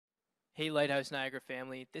Hey, Lighthouse Niagara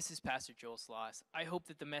family, this is Pastor Joel Sloss. I hope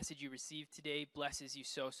that the message you received today blesses you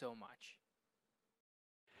so much.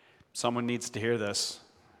 Someone needs to hear this.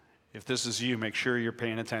 If this is you, make sure you're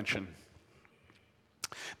paying attention.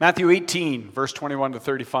 Matthew 18, verse 21 to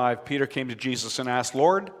 35, Peter came to Jesus and asked,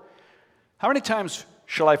 Lord, how many times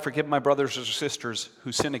shall I forgive my brothers or sisters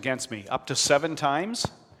who sin against me? Up to 7 times?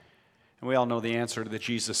 And we all know the answer that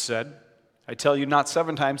Jesus said. I tell you, not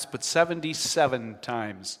 7 times, but 77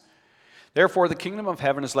 times. Therefore, the kingdom of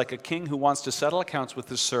heaven is like a king who wants to settle accounts with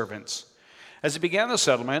his servants. As he began the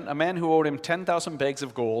settlement, a man who owed him 10,000 bags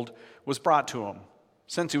of gold was brought to him.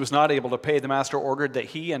 Since he was not able to pay, the master ordered that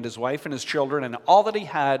he and his wife and his children and all that he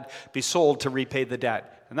had be sold to repay the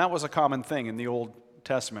debt. And that was a common thing in the Old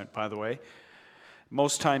Testament, by the way.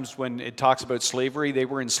 Most times when it talks about slavery, they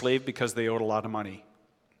were enslaved because they owed a lot of money.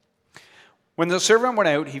 When the servant went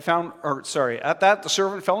out, at that the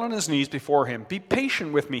servant fell on his knees before him. Be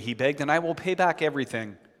patient with me, he begged, and I will pay back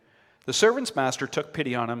everything. The servant's master took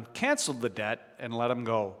pity on him, canceled the debt, and let him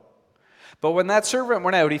go. But when that servant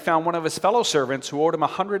went out, he found one of his fellow servants who owed him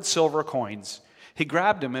 100 silver coins. He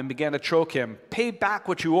grabbed him and began to choke him. Pay back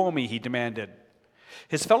what you owe me, he demanded.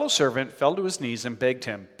 His fellow servant fell to his knees and begged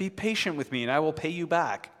him, be patient with me, and I will pay you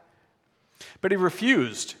back. But he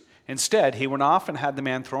refused. Instead, he went off and had the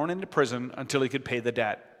man thrown into prison until he could pay the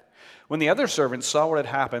debt. When the other servants saw what had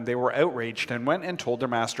happened, they were outraged and went and told their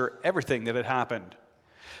master everything that had happened.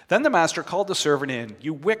 Then the master called the servant in.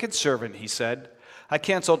 You wicked servant, he said. I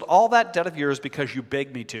canceled all that debt of yours because you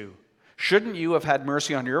begged me to. Shouldn't you have had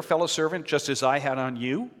mercy on your fellow servant just as I had on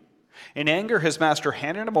you? In anger, his master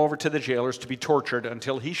handed him over to the jailers to be tortured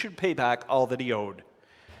until he should pay back all that he owed.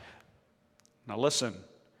 Now listen.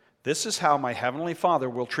 This is how my heavenly Father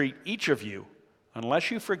will treat each of you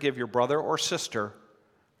unless you forgive your brother or sister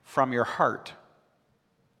from your heart.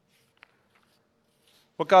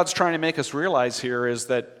 What God's trying to make us realize here is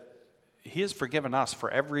that He has forgiven us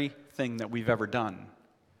for everything that we've ever done.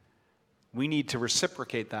 We need to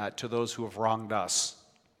reciprocate that to those who have wronged us.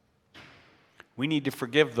 We need to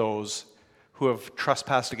forgive those who have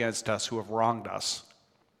trespassed against us, who have wronged us.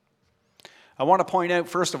 I want to point out,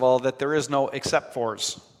 first of all, that there is no except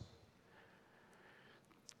fors.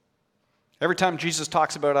 Every time Jesus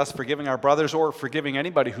talks about us forgiving our brothers or forgiving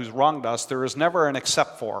anybody who's wronged us, there is never an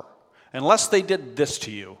except for. Unless they did this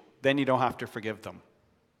to you, then you don't have to forgive them.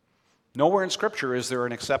 Nowhere in Scripture is there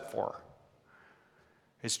an except for.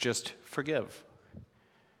 It's just forgive.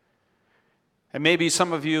 And maybe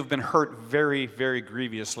some of you have been hurt very, very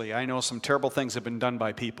grievously. I know some terrible things have been done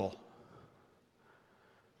by people.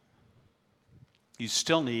 You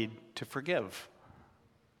still need to forgive.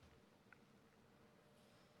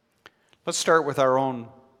 Let's start with our own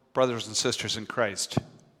brothers and sisters in Christ.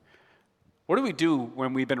 What do we do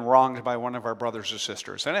when we've been wronged by one of our brothers or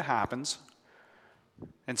sisters? And it happens.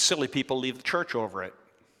 And silly people leave the church over it.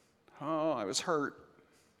 Oh, I was hurt.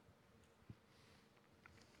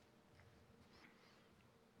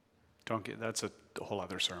 That's a whole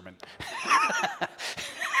other sermon.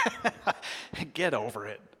 Get over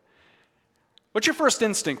it. What's your first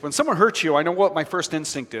instinct? When someone hurts you, I know what my first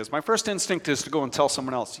instinct is. My first instinct is to go and tell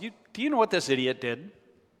someone else, do you know what this idiot did?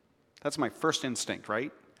 That's my first instinct,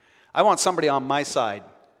 right? I want somebody on my side.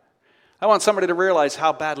 I want somebody to realize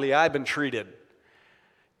how badly I've been treated.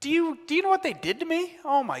 Do you know what they did to me?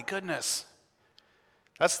 Oh my goodness.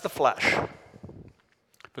 That's the flesh.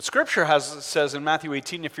 But Scripture says in Matthew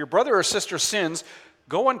 18, if your brother or sister sins,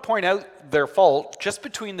 go and point out their fault just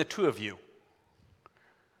between the two of you.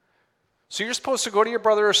 So you're supposed to go to your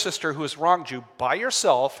brother or sister who has wronged you by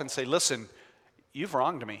yourself and say, listen, you've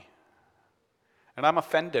wronged me. And I'm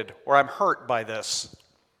offended or I'm hurt by this.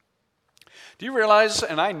 Do you realize,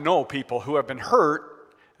 and I know people who have been hurt,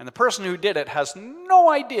 and the person who did it has no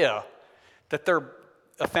idea that they're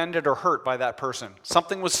offended or hurt by that person.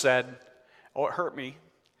 Something was said, oh, it hurt me.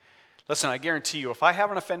 Listen, I guarantee you, if I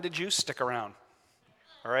haven't offended you, stick around.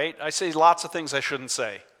 All right? I say lots of things I shouldn't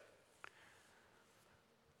say.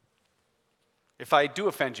 If I do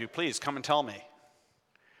offend you, please come and tell me.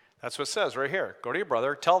 That's what it says right here. Go to your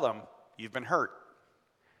brother, tell them you've been hurt.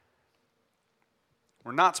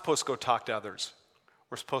 We're not supposed to go talk to others.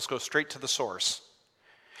 We're supposed to go straight to the source.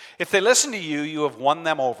 If they listen to you, you have won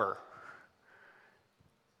them over.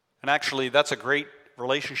 And actually, that's a great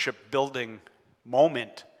relationship building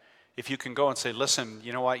moment. If you can go and say, listen,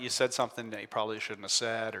 you know what, you said something that you probably shouldn't have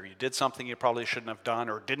said, or you did something you probably shouldn't have done,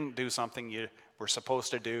 or didn't do something you were supposed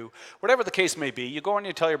to do. Whatever the case may be, you go and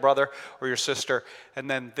you tell your brother or your sister, and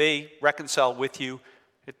then they reconcile with you.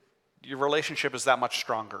 Your relationship is that much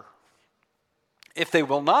stronger. If they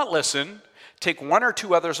will not listen, take one or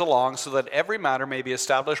two others along so that every matter may be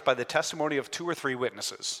established by the testimony of 2 or 3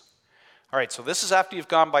 witnesses. All right, so this is after you've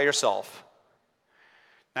gone by yourself.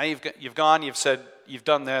 Now you've gone, you've said, you've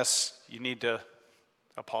done this, you need to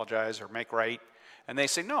apologize or make right. And they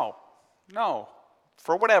say, no,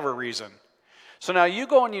 for whatever reason. So now you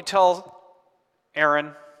go and you tell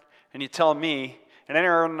Aaron and you tell me, and then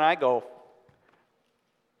Aaron and I go,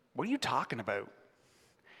 what are you talking about?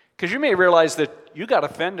 Because you may realize that you got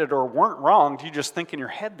offended or weren't wronged, you just think in your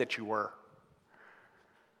head that you were.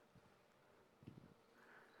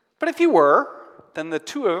 But if you were, then the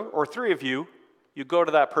 2 or 3 of you, you go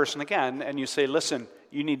to that person again and you say, listen,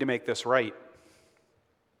 you need to make this right.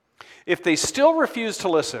 If they still refuse to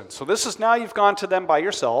listen, so this is now you've gone to them by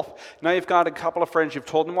yourself, now you've got a couple of friends, you've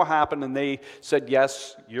told them what happened, and they said,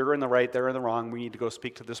 yes, you're in the right, they're in the wrong, we need to go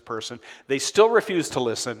speak to this person. They still refuse to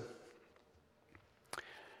listen.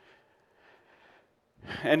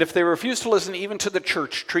 And if they refuse to listen even to the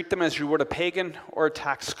church, treat them as you would a pagan or a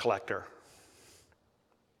tax collector.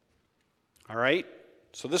 All right?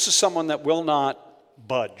 So this is someone that will not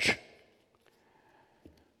budge.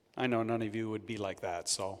 I know none of you would be like that,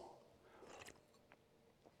 so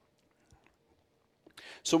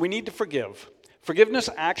we need to forgive. Forgiveness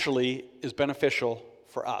actually is beneficial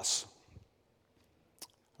for us.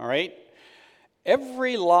 All right?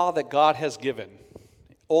 Every law that God has given,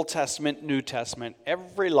 Old Testament, New Testament,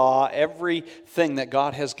 every law, everything that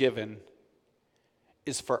God has given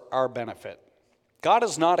is for our benefit. God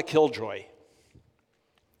is not a killjoy,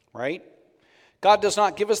 right? God does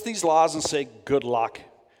not give us these laws and say, good luck.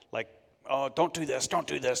 Like, oh, don't do this, don't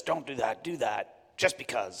do this, don't do that, do that, just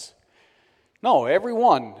because. No,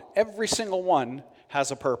 every single one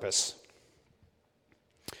has a purpose.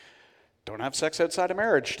 Don't have sex outside of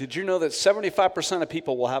marriage. Did you know that 75% of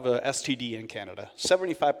people will have a STD in Canada?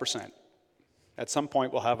 75%. At some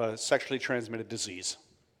point will have a sexually transmitted disease.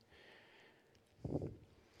 You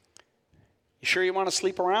sure you want to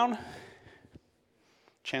sleep around?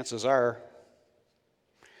 Chances are.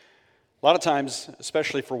 A lot of times,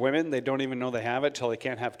 especially for women, they don't even know they have it till they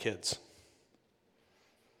can't have kids.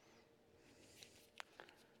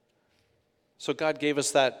 So God gave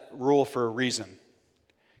us that rule for a reason.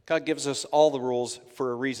 God gives us all the rules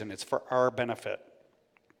for a reason. It's for our benefit.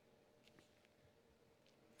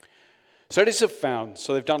 Studies have found,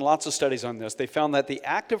 so they've done lots of studies on this, they found that the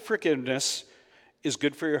act of forgiveness is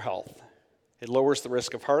good for your health. It lowers the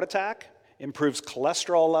risk of heart attack, improves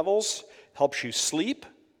cholesterol levels, helps you sleep,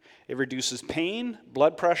 it reduces pain,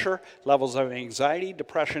 blood pressure, levels of anxiety,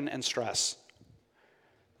 depression, and stress.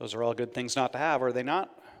 Those are all good things not to have, are they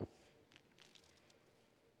not?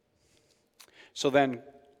 So then,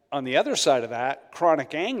 on the other side of that,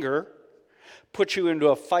 chronic anger puts you into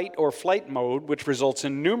a fight or flight mode, which results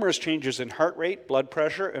in numerous changes in heart rate, blood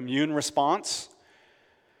pressure, immune response,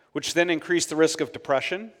 which then increase the risk of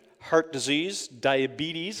depression, heart disease,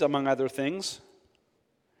 diabetes, among other things.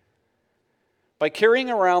 By carrying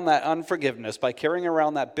around that unforgiveness, by carrying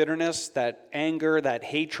around that bitterness, that anger, that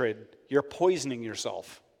hatred, you're poisoning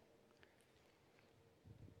yourself.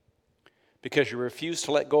 Because you refuse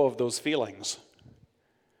to let go of those feelings.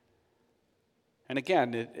 And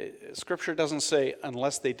again, Scripture doesn't say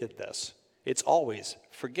unless they did this. It's always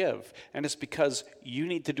forgive. And it's because you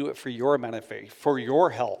need to do it for your benefit, for your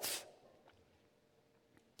health.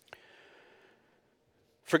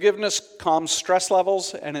 Forgiveness calms stress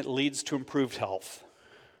levels and it leads to improved health.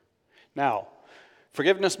 Now,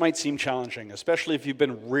 forgiveness might seem challenging, especially if you've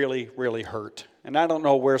been really, really hurt. And I don't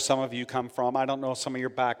know where some of you come from. I don't know some of your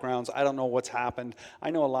backgrounds. I don't know what's happened. I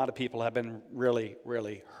know a lot of people have been really,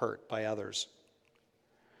 really hurt by others.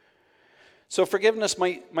 So forgiveness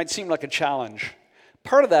might seem like a challenge.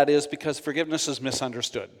 Part of that is because forgiveness is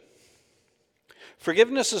misunderstood.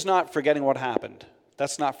 Forgiveness is not forgetting what happened.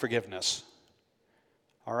 That's not forgiveness.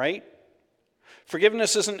 All right?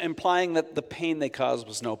 Forgiveness isn't implying that the pain they caused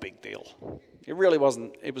was no big deal. It really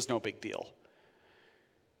wasn't. It was no big deal.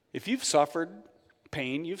 If you've suffered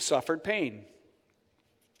pain, you've suffered pain.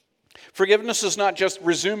 Forgiveness is not just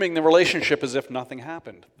resuming the relationship as if nothing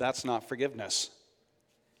happened. That's not forgiveness.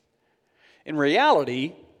 In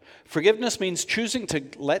reality, forgiveness means choosing to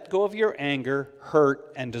let go of your anger,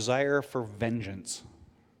 hurt, and desire for vengeance.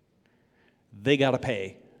 They got to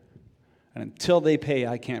pay. And until they pay,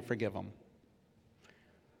 I can't forgive them.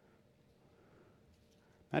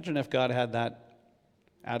 Imagine if God had that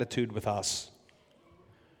attitude with us.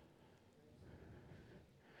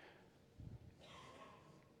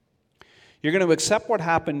 You're going to accept what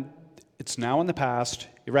happened. It's now in the past.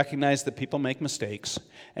 You recognize that people make mistakes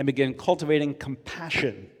and begin cultivating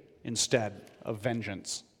compassion instead of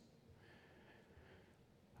vengeance.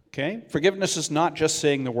 Okay? Forgiveness is not just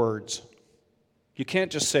saying the words. You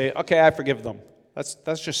can't just say, okay, I forgive them.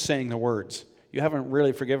 That's just saying the words. You haven't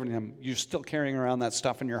really forgiven them. You're still carrying around that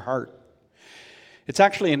stuff in your heart. It's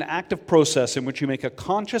actually an active process in which you make a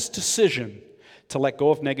conscious decision to let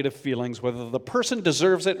go of negative feelings, whether the person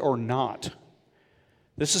deserves it or not.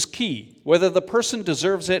 This is key, whether the person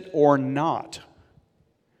deserves it or not.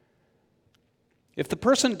 If the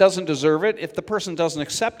person doesn't deserve it, if the person doesn't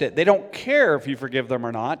accept it, they don't care if you forgive them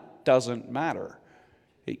or not, doesn't matter.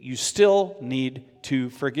 You still need to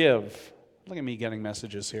forgive. Look at me getting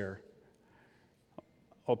messages here.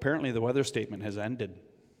 Oh, apparently the weather statement has ended.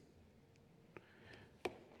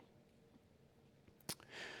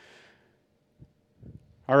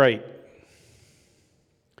 All right.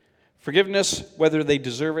 Forgiveness, whether they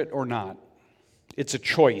deserve it or not. It's a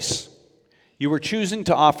choice. You are choosing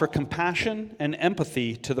to offer compassion and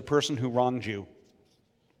empathy to the person who wronged you.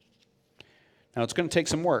 Now, it's going to take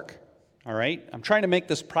some work, all right? I'm trying to make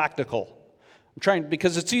this practical.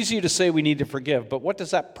 Because it's easy to say we need to forgive, but what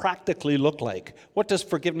does that practically look like? What does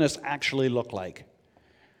forgiveness actually look like?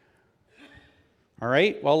 All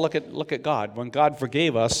right? Well, look at God. When God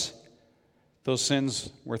forgave us, those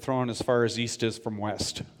sins were thrown as far as east is from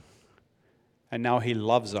west. And now he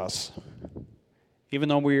loves us. Even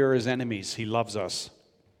though we are his enemies, he loves us.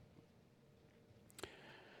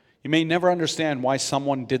 You may never understand why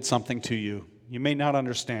someone did something to you. You may not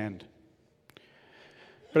understand.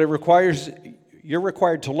 But you're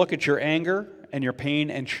required to look at your anger and your pain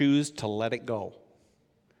and choose to let it go.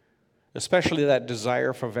 Especially that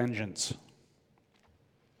desire for vengeance.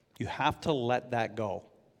 You have to let that go.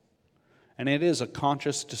 And it is a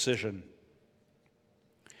conscious decision.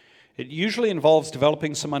 It usually involves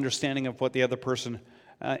developing some understanding of what the other person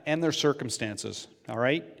and their circumstances, all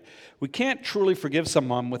right? We can't truly forgive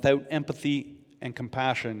someone without empathy and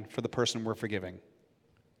compassion for the person we're forgiving.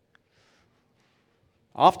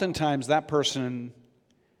 Oftentimes, that person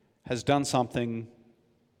has done something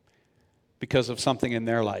because of something in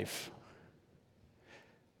their life.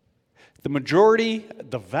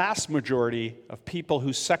 The vast majority of people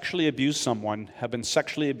who sexually abuse someone have been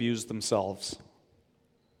sexually abused themselves.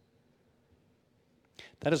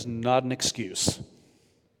 That is not an excuse.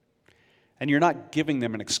 And you're not giving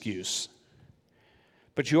them an excuse.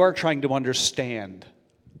 But you are trying to understand.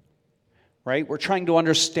 Right? We're trying to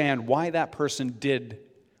understand why that person did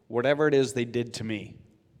whatever it is they did to me.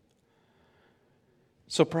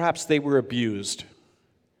 So perhaps they were abused.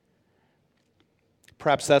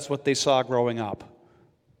 Perhaps that's what they saw growing up.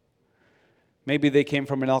 Maybe they came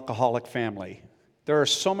from an alcoholic family. There are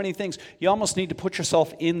so many things. You almost need to put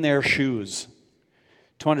yourself in their shoes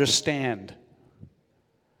to understand.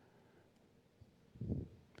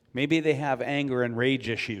 Maybe they have anger and rage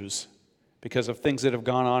issues because of things that have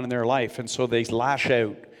gone on in their life, and so they lash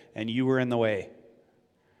out, and you were in the way.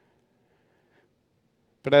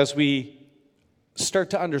 But as we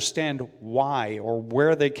start to understand why or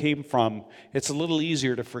where they came from, it's a little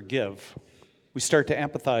easier to forgive. We start to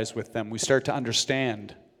empathize with them. We start to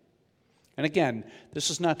understand. And again, this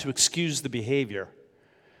is not to excuse the behavior.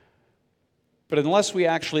 But unless we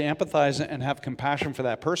actually empathize and have compassion for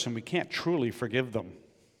that person, we can't truly forgive them.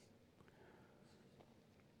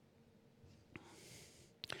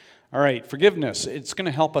 All right, forgiveness. It's going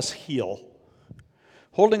to help us heal.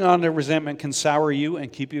 Holding on to resentment can sour you and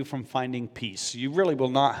keep you from finding peace. You really will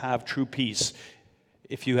not have true peace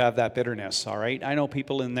if you have that bitterness, all right? I know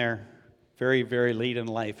people in there very, very late in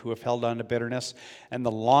life who have held on to bitterness, and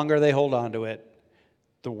the longer they hold on to it,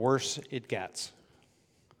 the worse it gets.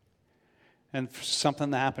 And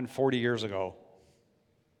something that happened 40 years ago.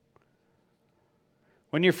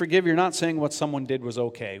 When you forgive, you're not saying what someone did was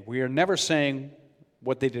okay. We are never saying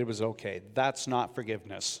what they did was okay. That's not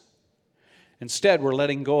forgiveness. Instead, we're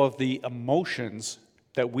letting go of the emotions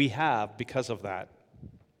that we have because of that.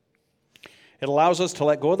 It allows us to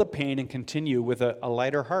let go of the pain and continue with a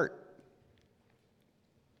lighter heart.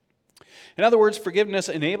 In other words, forgiveness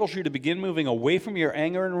enables you to begin moving away from your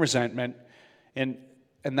anger and resentment, and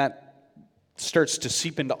that starts to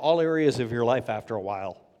seep into all areas of your life after a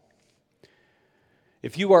while.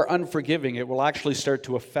 If you are unforgiving, it will actually start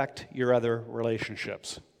to affect your other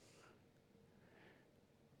relationships.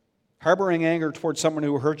 Harboring anger towards someone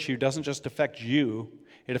who hurts you doesn't just affect you,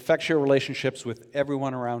 it affects your relationships with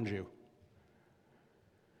everyone around you.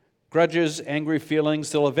 Grudges, angry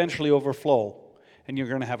feelings, they'll eventually overflow, and you're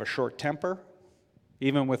going to have a short temper,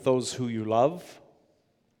 even with those who you love.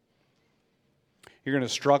 You're going to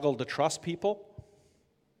struggle to trust people,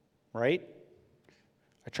 right?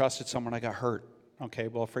 I trusted someone, I got hurt. Okay,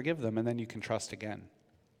 well, forgive them, and then you can trust again.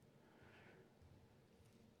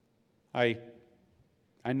 I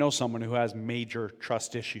I know someone who has major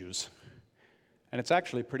trust issues, and it's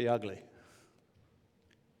actually pretty ugly.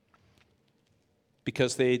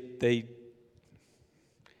 Because they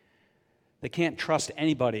can't trust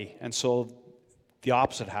anybody, and so the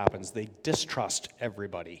opposite happens. They distrust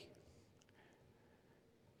everybody.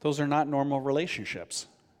 Those are not normal relationships.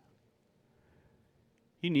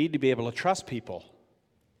 You need to be able to trust people.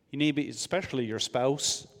 You need to be, especially your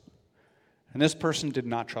spouse. And this person did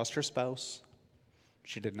not trust her spouse.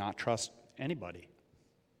 She did not trust anybody.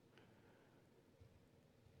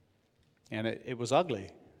 And it was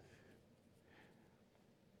ugly.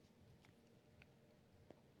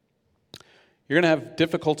 You're going to have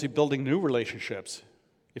difficulty building new relationships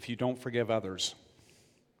if you don't forgive others.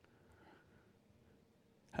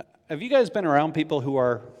 Have you guys been around people who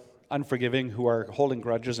are unforgiving, who are holding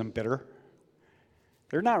grudges and bitter?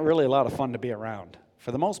 They're not really a lot of fun to be around.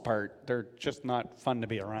 For the most part, they're just not fun to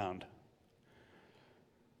be around.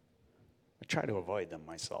 I try to avoid them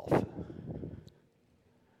myself.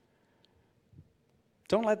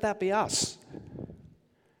 Don't let that be us.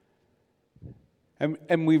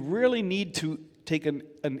 And we really need to take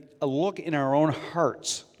a look in our own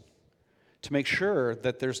hearts to make sure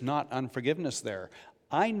that there's not unforgiveness there.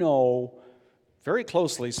 I know very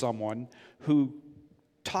closely someone who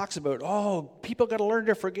talks about, oh, people got to learn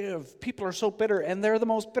to forgive. People are so bitter, and they're the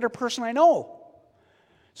most bitter person I know.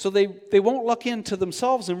 So they won't look into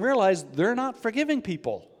themselves and realize they're not forgiving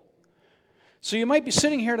people. So you might be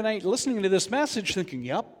sitting here tonight listening to this message thinking,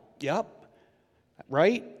 yep,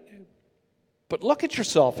 right? But look at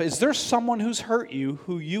yourself. Is there someone who's hurt you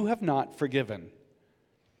who you have not forgiven?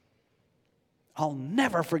 I'll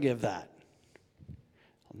never forgive that.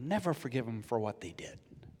 I'll never forgive them for what they did.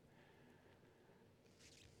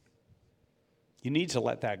 You need to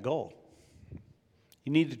let that go.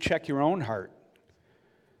 You need to check your own heart.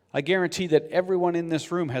 I guarantee that everyone in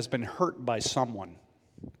this room has been hurt by someone.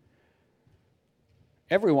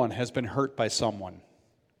 Everyone has been hurt by someone.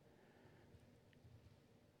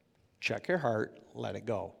 Check your heart, let it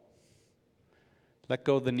go. Let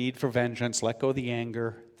go of the need for vengeance, let go of the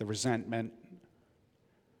anger, the resentment,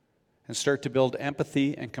 and start to build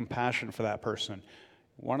empathy and compassion for that person.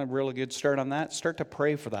 Want a really good start on that? Start to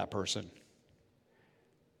pray for that person.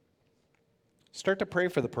 Start to pray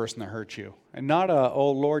for the person that hurt you. And not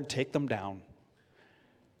oh Lord, take them down.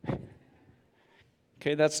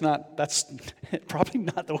 Okay, that's probably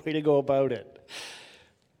not the way to go about it.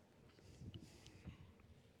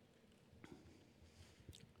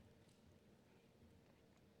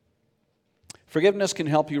 Forgiveness can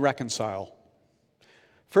help you reconcile.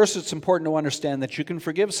 First, it's important to understand that you can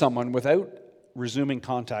forgive someone without resuming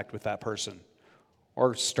contact with that person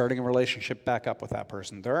or starting a relationship back up with that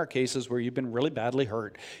person. There are cases where you've been really badly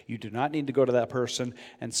hurt. You do not need to go to that person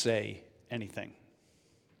and say anything.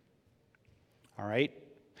 All right?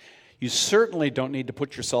 You certainly don't need to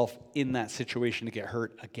put yourself in that situation to get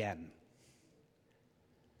hurt again.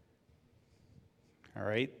 All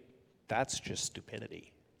right? That's just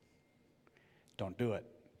stupidity. Don't do it.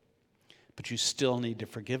 But you still need to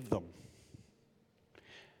forgive them.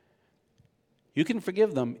 You can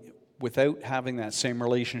forgive them without having that same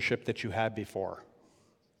relationship that you had before.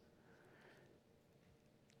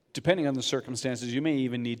 Depending on the circumstances, you may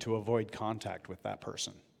even need to avoid contact with that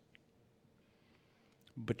person.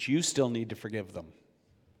 But you still need to forgive them.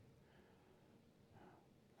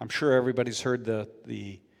 I'm sure everybody's heard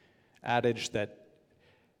the adage that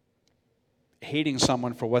hating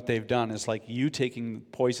someone for what they've done is like you taking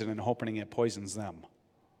poison and hoping it poisons them.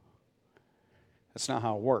 That's not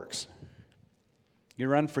how it works.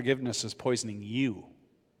 Your unforgiveness is poisoning you.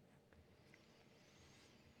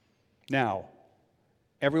 Now,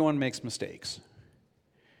 everyone makes mistakes.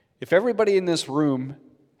 If everybody in this room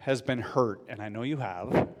has been hurt, and I know you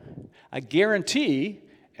have, I guarantee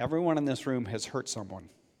everyone in this room has hurt someone.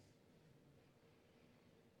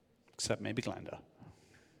 Except maybe Glenda.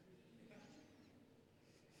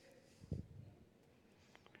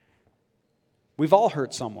 We've all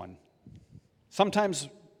hurt someone. Sometimes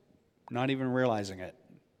not even realizing it.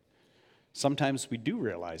 Sometimes we do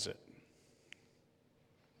realize it.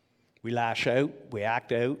 We lash out, we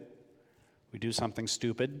act out, we do something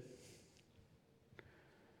stupid.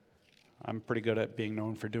 I'm pretty good at being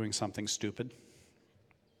known for doing something stupid.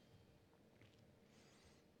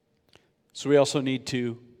 So we also need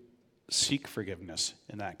to seek forgiveness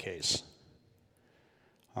in that case.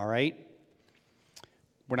 All right?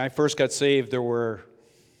 When I first got saved,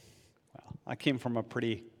 I came from a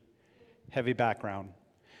pretty heavy background.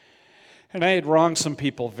 And I had wronged some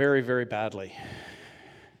people very, very badly.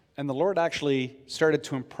 And the Lord actually started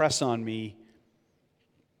to impress on me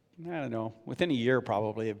I don't know, within a year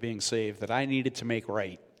probably of being saved, that I needed to make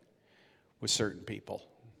right with certain people.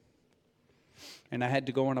 And I had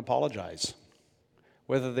to go and apologize.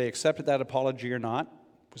 Whether they accepted that apology or not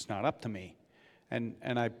was not up to me. And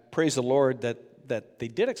I praise the Lord that they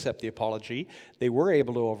did accept the apology, they were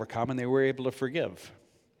able to overcome, and they were able to forgive.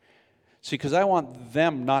 See, because I want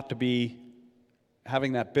them not to be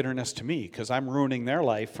having that bitterness to me, because I'm ruining their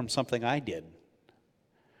life from something I did.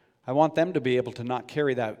 I want them to be able to not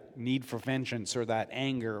carry that need for vengeance or that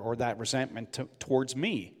anger or that resentment towards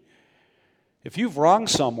me. If you've wronged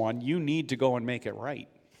someone, you need to go and make it right.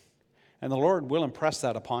 And the Lord will impress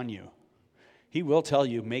that upon you. He will tell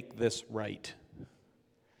you, make this right.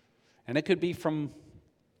 And it could be from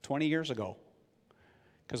 20 years ago.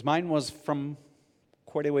 Because mine was from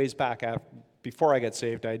quite a ways back. Before I got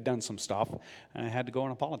saved, I had done some stuff, and I had to go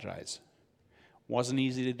and apologize. Wasn't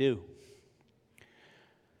easy to do.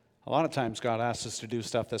 A lot of times God asks us to do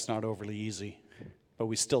stuff that's not overly easy, but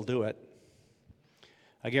we still do it.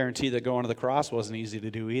 I guarantee that going to the cross wasn't easy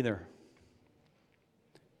to do either.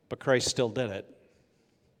 But Christ still did it.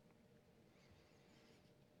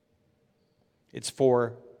 It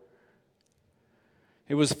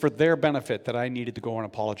was for their benefit that I needed to go and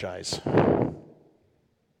apologize.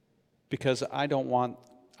 Because I don't want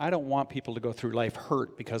people to go through life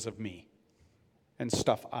hurt because of me and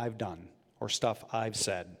stuff I've done or stuff I've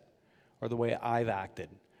said or the way I've acted.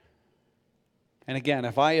 And again,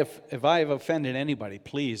 if I have offended anybody,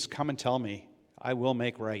 please come and tell me. I will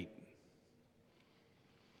make right.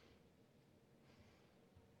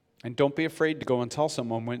 And don't be afraid to go and tell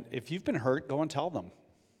someone. If you've been hurt, go and tell them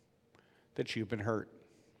that you've been hurt.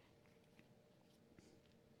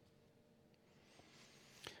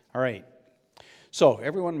 All right. So,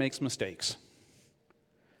 everyone makes mistakes.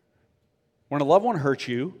 When a loved one hurts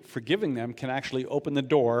you, forgiving them can actually open the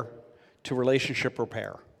door to relationship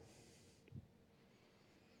repair.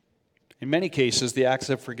 In many cases, the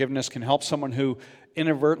acts of forgiveness can help someone who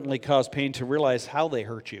inadvertently caused pain to realize how they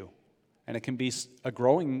hurt you. And it can be a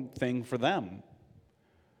growing thing for them.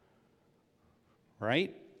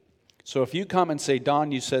 Right? So if you come and say,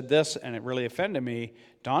 Don, you said this and it really offended me,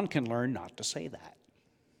 Don can learn not to say that.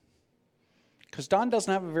 Because Don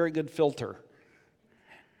doesn't have a very good filter.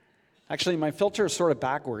 Actually, my filter is sort of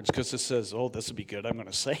backwards because it says, oh, this would be good, I'm going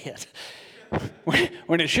to say it.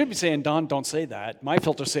 When it should be saying, Don, don't say that. My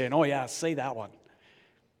filter's saying, oh yeah, say that one.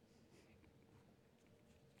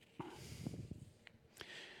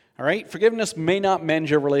 All right, forgiveness may not mend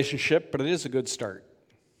your relationship, but it is a good start.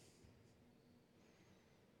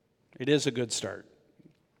 It is a good start.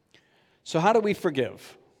 So how do we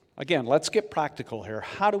forgive? Again, let's get practical here.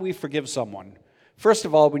 How do we forgive someone? First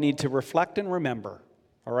of all, we need to reflect and remember.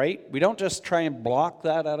 All right? We don't just try and block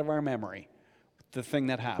that out of our memory, the thing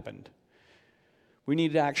that happened. We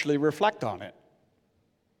need to actually reflect on it.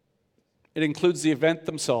 It includes the event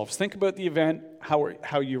themselves. Think about the event,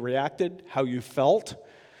 how you reacted, how you felt,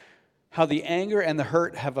 how the anger and the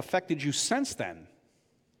hurt have affected you since then.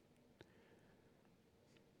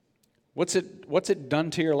 What's it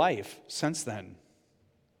done to your life since then?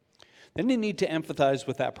 Then you need to empathize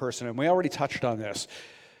with that person, and we already touched on this.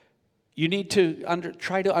 You need to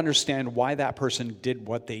try to understand why that person did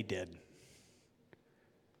what they did.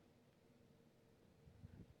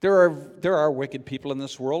 There are wicked people in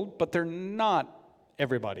this world, but they're not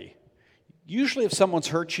everybody. Usually if someone's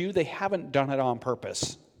hurt you, they haven't done it on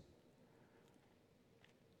purpose.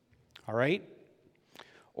 All right?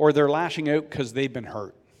 Or they're lashing out because they've been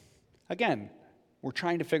hurt. Again, we're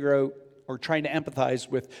trying to figure out, or trying to empathize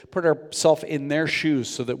with, put ourselves in their shoes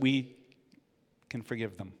so that we can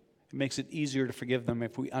forgive them. It makes it easier to forgive them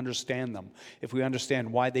if we understand them, if we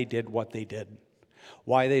understand why they did what they did,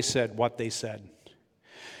 why they said what they said.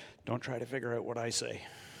 Don't try to figure out what I say.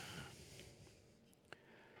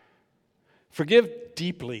 Forgive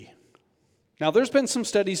deeply. Now, there's been some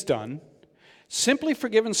studies done. Simply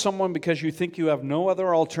forgiving someone because you think you have no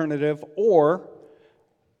other alternative or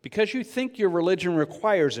because you think your religion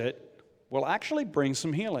requires it will actually bring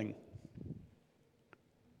some healing.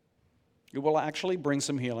 It will actually bring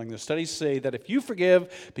some healing. The studies say that if you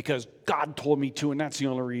forgive because God told me to and that's the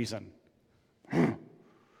only reason,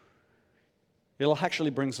 it'll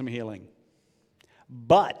actually bring some healing.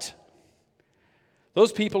 But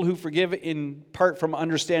those people who forgive in part from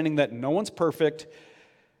understanding that no one's perfect,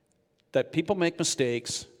 that people make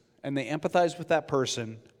mistakes, and they empathize with that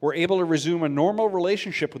person, were able to resume a normal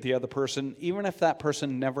relationship with the other person, even if that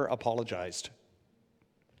person never apologized.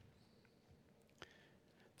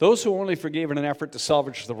 Those who only forgave in an effort to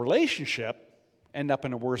salvage the relationship end up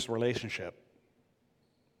in a worse relationship.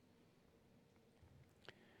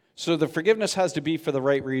 So the forgiveness has to be for the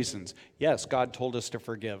right reasons. Yes, God told us to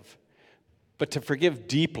forgive. But to forgive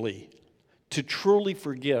deeply, to truly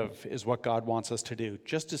forgive is what God wants us to do,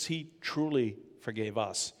 just as he truly forgave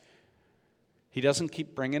us. He doesn't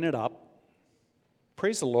keep bringing it up.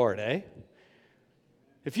 Praise the Lord, eh?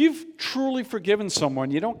 If you've truly forgiven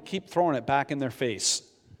someone, you don't keep throwing it back in their face.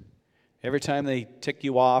 Every time they tick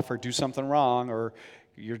you off or do something wrong, or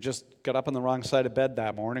you just got up on the wrong side of bed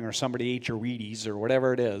that morning, or somebody ate your Wheaties, or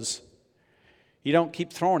whatever it is, you don't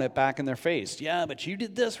keep throwing it back in their face. Yeah, but you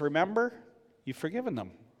did this, remember? You've forgiven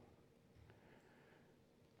them.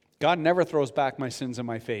 God never throws back my sins in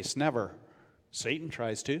my face. Never. Satan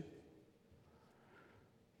tries to.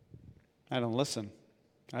 I don't listen.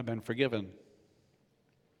 I've been forgiven.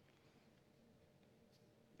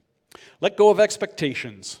 Let go of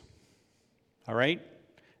expectations. All right?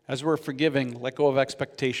 As we're forgiving, let go of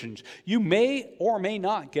expectations. You may or may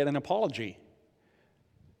not get an apology.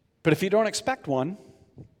 But if you don't expect one,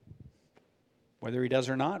 whether he does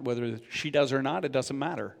or not, whether she does or not, it doesn't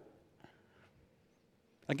matter.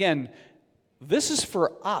 Again, this is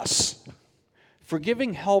for us.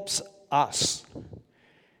 Forgiving helps us.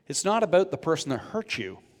 It's not about the person that hurt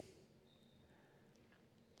you.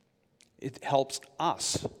 It helps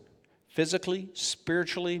us. Physically,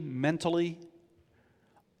 spiritually, mentally,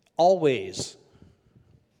 always.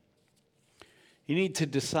 You need to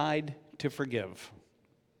decide to forgive.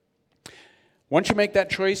 Once you make that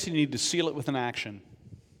choice, you need to seal it with an action.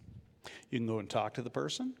 You can go and talk to the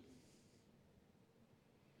person.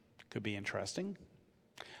 Could be interesting.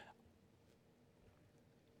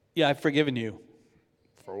 Yeah, I've forgiven you.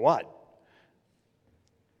 For what?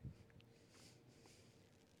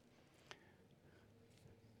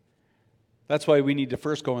 That's why we need to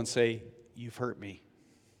first go and say, you've hurt me.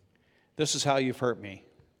 This is how you've hurt me.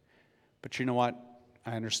 But you know what?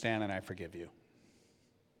 I understand and I forgive you.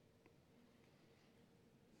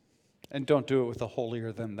 And don't do it with a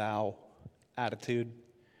holier than thou attitude.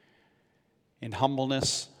 In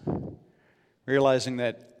humbleness, realizing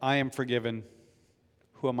that I am forgiven,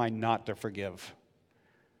 who am I not to forgive?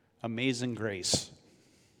 Amazing grace.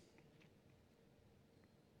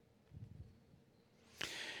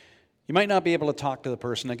 You might not be able to talk to the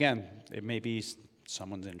person again. It may be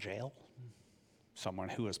someone's in jail, someone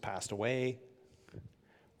who has passed away,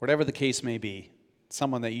 whatever the case may be,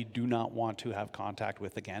 someone that you do not want to have contact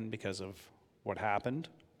with again because of what happened.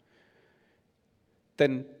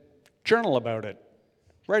 Then journal about it.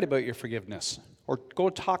 Write about your forgiveness. Or go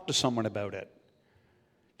talk to someone about it.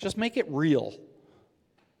 Just make it real.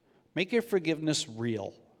 Make your forgiveness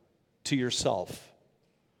real to yourself.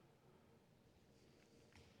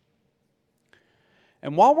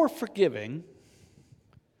 And while we're forgiving,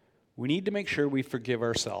 we need to make sure we forgive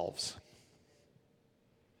ourselves.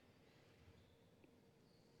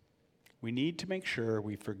 We need to make sure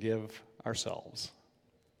we forgive ourselves.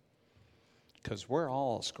 Because we're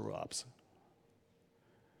all screw-ups.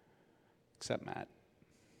 Except Matt.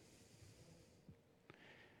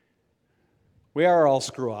 We are all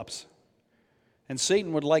screw-ups. And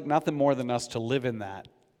Satan would like nothing more than us to live in that.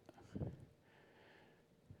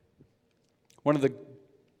 One of the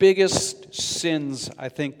biggest sins I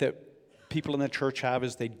think that people in the church have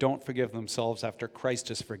is they don't forgive themselves after Christ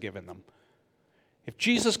has forgiven them. If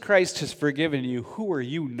Jesus Christ has forgiven you, who are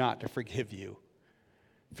you not to forgive you?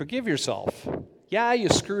 Forgive yourself. Yeah, you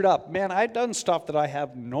screwed up. Man, I've done stuff that I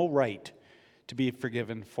have no right to be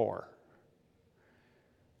forgiven for.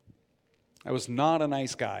 I was not a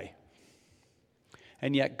nice guy.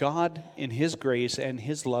 And yet God, in His grace and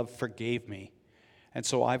His love, forgave me. And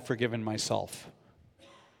so I've forgiven myself.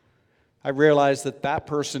 I realized that that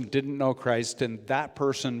person didn't know Christ, and that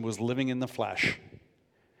person was living in the flesh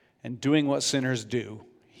and doing what sinners do.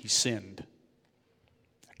 He sinned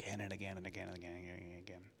again and again and again and again and again and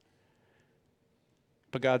again.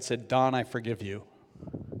 But God said, Don, I forgive you.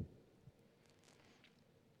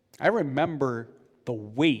 I remember the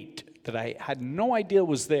weight that I had no idea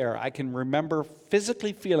was there. I can remember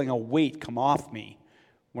physically feeling a weight come off me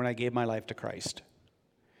when I gave my life to Christ.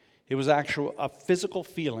 It was actually a physical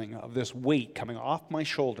feeling of this weight coming off my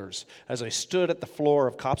shoulders as I stood at the floor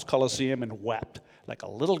of Cops Coliseum and wept like a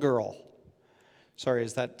little girl. Sorry,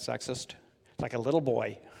 is that sexist? Like a little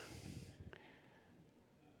boy.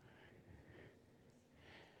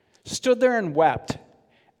 Stood there and wept,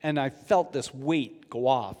 and I felt this weight go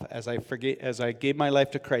off as I gave my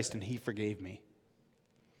life to Christ, and He forgave me.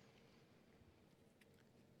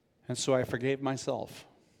 And so I forgave myself.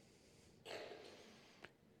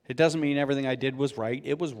 It doesn't mean everything I did was right.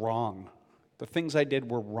 It was wrong. The things I did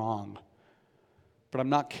were wrong. But I'm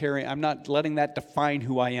not letting that define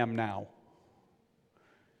who I am now.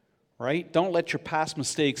 right? Don't let your past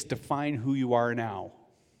mistakes define who you are now.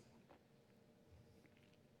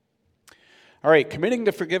 All right, committing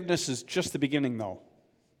to forgiveness is just the beginning, though.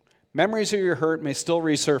 Memories of your hurt may still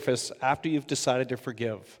resurface after you've decided to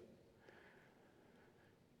forgive.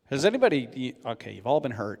 Has anybody, okay, you've all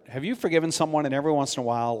been hurt. Have you forgiven someone and every once in a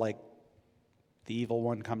while, like, the evil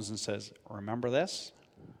one comes and says, remember this?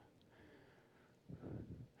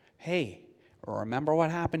 Hey, remember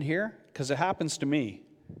what happened here? Because it happens to me,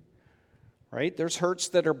 right? There's hurts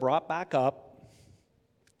that are brought back up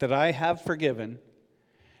that I have forgiven,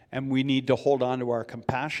 and we need to hold on to our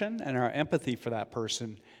compassion and our empathy for that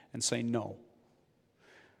person and say, no,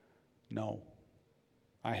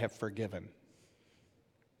 I have forgiven.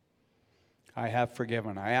 I have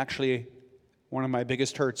forgiven. One of my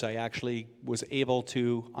biggest hurts, I actually was able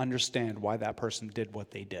to understand why that person did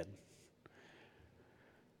what they did.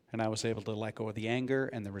 And I was able to let go of the anger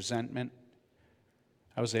and the resentment.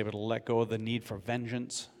 I was able to let go of the need for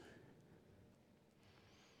vengeance.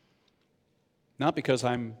 Not because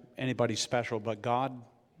I'm anybody special, but God,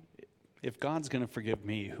 if God's going to forgive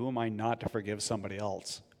me, who am I not to forgive somebody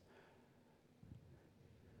else?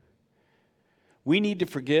 We need to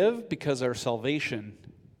forgive because our salvation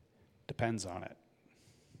depends on it.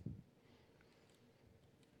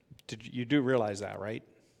 You do realize that, right?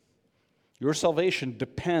 Your salvation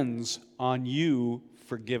depends on you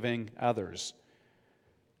forgiving others.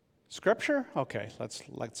 Scripture? Okay, let's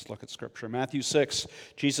look at Scripture. Matthew 6,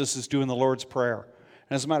 Jesus is doing the Lord's Prayer.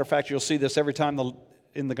 And as a matter of fact, you'll see this every time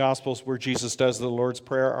in the Gospels where Jesus does the Lord's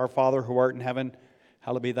Prayer. Our Father who art in heaven,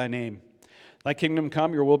 hallowed be thy name. Thy kingdom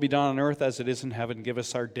come, your will be done on earth as it is in heaven. Give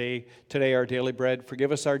us today our daily bread.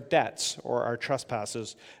 Forgive us our debts or our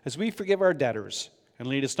trespasses, as we forgive our debtors. And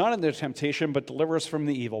lead us not into temptation, but deliver us from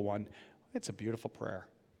the evil one. It's a beautiful prayer.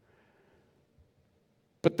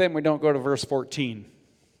 But then we don't go to verse 14.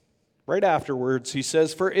 Right afterwards, he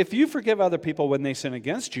says, for if you forgive other people when they sin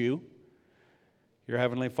against you, your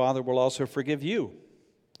heavenly Father will also forgive you.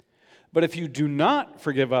 But if you do not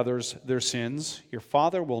forgive others their sins, your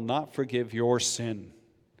Father will not forgive your sin.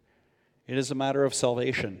 It is a matter of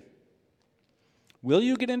salvation. Will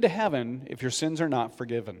you get into heaven if your sins are not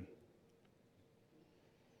forgiven?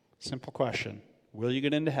 Simple question. Will you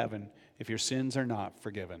get into heaven if your sins are not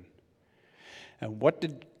forgiven? And what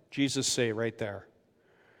did Jesus say right there?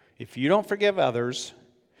 If you don't forgive others,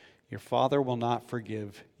 your Father will not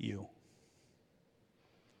forgive you.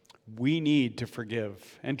 We need to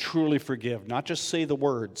forgive and truly forgive, not just say the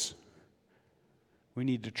words. We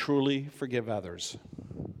need to truly forgive others.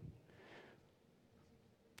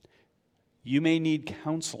 You may need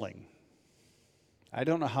counseling. I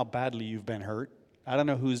don't know how badly you've been hurt. I don't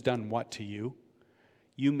know who's done what to you.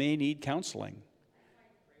 You may need counseling.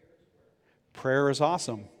 Prayer is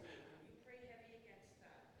awesome.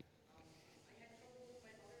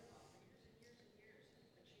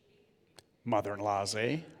 Mother-in-laws,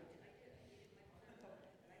 eh?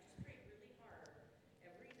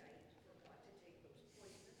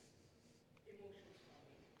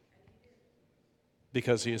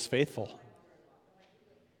 Because he is faithful.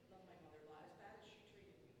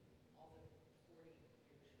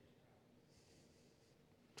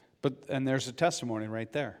 And there's a testimony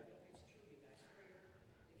right there.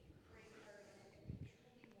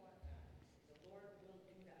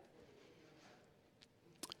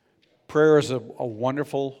 Prayer is a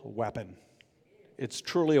wonderful weapon. It's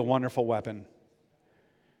truly a wonderful weapon.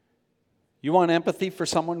 You want empathy for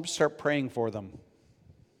someone? Start praying for them.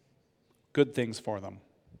 Good things for them.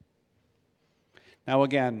 Now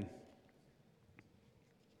again,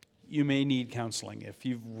 you may need counseling if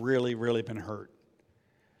you've really, really been hurt.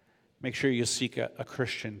 Make sure you seek a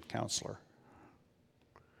Christian counselor.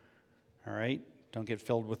 All right? Don't get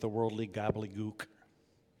filled with the worldly gobbledygook.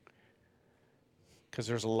 Because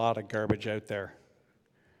there's a lot of garbage out there.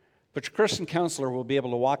 But your Christian counselor will be able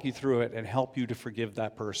to walk you through it and help you to forgive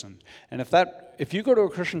that person. And if you go to a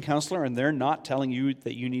Christian counselor and they're not telling you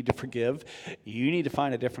that you need to forgive, you need to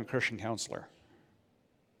find a different Christian counselor.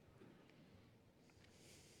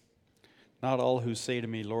 Not all who say to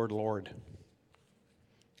me, Lord, Lord.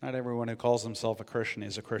 Not everyone who calls himself a Christian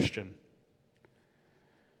is a Christian.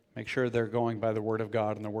 Make sure they're going by the Word of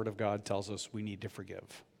God, and the Word of God tells us we need to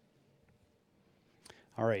forgive.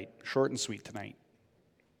 All right, short and sweet tonight.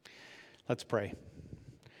 Let's pray.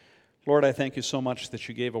 Lord, I thank you so much that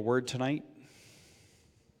you gave a word tonight.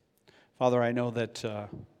 Father, I know that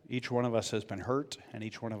each one of us has been hurt, and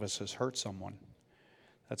each one of us has hurt someone.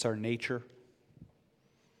 That's our nature.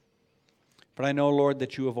 But I know, Lord,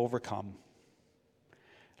 that you have overcome.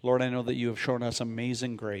 Lord, I know that you have shown us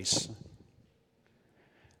amazing grace.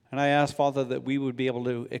 And I ask, Father, that we would be able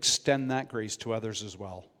to extend that grace to others as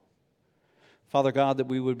well. Father God, that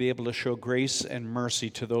we would be able to show grace and mercy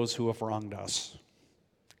to those who have wronged us.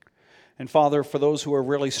 And Father, for those who are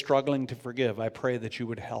really struggling to forgive, I pray that you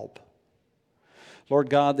would help. Lord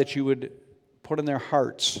God, that you would put in their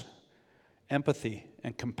hearts empathy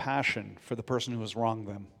and compassion for the person who has wronged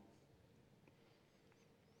them.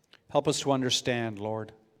 Help us to understand,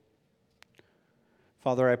 Lord.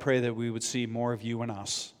 Father, I pray that we would see more of you in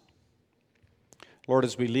us. Lord,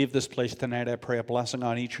 as we leave this place tonight, I pray a blessing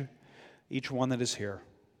on each one that is here.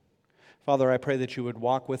 Father, I pray that you would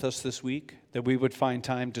walk with us this week, that we would find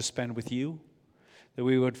time to spend with you, that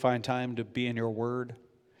we would find time to be in your word,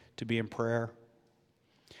 to be in prayer.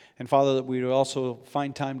 And Father, that we would also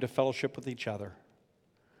find time to fellowship with each other.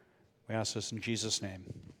 We ask this in Jesus' name.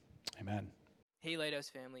 Amen. Hey Lighthouse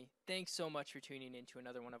family, thanks so much for tuning in to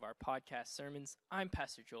another one of our podcast sermons. I'm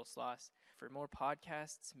Pastor Joel Sloss. For more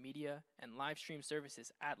podcasts, media, and live stream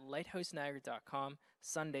services at lighthouseniagara.com,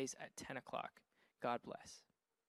 Sundays at 10 o'clock. God bless.